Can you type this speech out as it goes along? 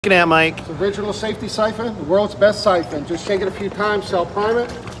Looking at, Mike? It's original safety siphon, the world's best siphon. Just shake it a few times, cell prime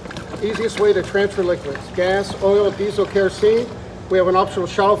it. Easiest way to transfer liquids. Gas, oil, diesel, kerosene. We have an optional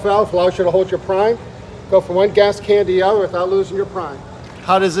shutoff valve, allows you to hold your prime. Go from one gas can to the other without losing your prime.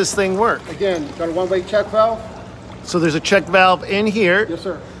 How does this thing work? Again, you've got a one-way check valve. So there's a check valve in here. Yes,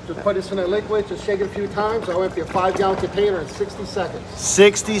 sir. Just put this in a liquid, just shake it a few times. I'll empty a 5-gallon container in 60 seconds.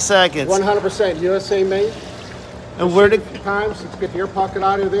 60 seconds. 100% USA made. And where do times it's get your pocket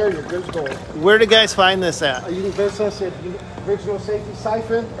out of there, you're good as gold. Where do guys find this at? You can visit us at Original Safety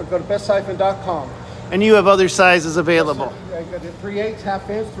Siphon or go to bestsiphon.com. And you have other sizes available. Yes, got the 3/8, half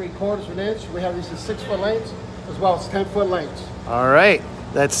inch, 3/4 of an inch. We have these in 6-foot lengths as well as 10-foot lengths. All right.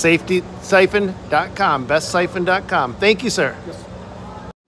 That's siphon.com, bestsiphon.com. Thank you, sir. Yes.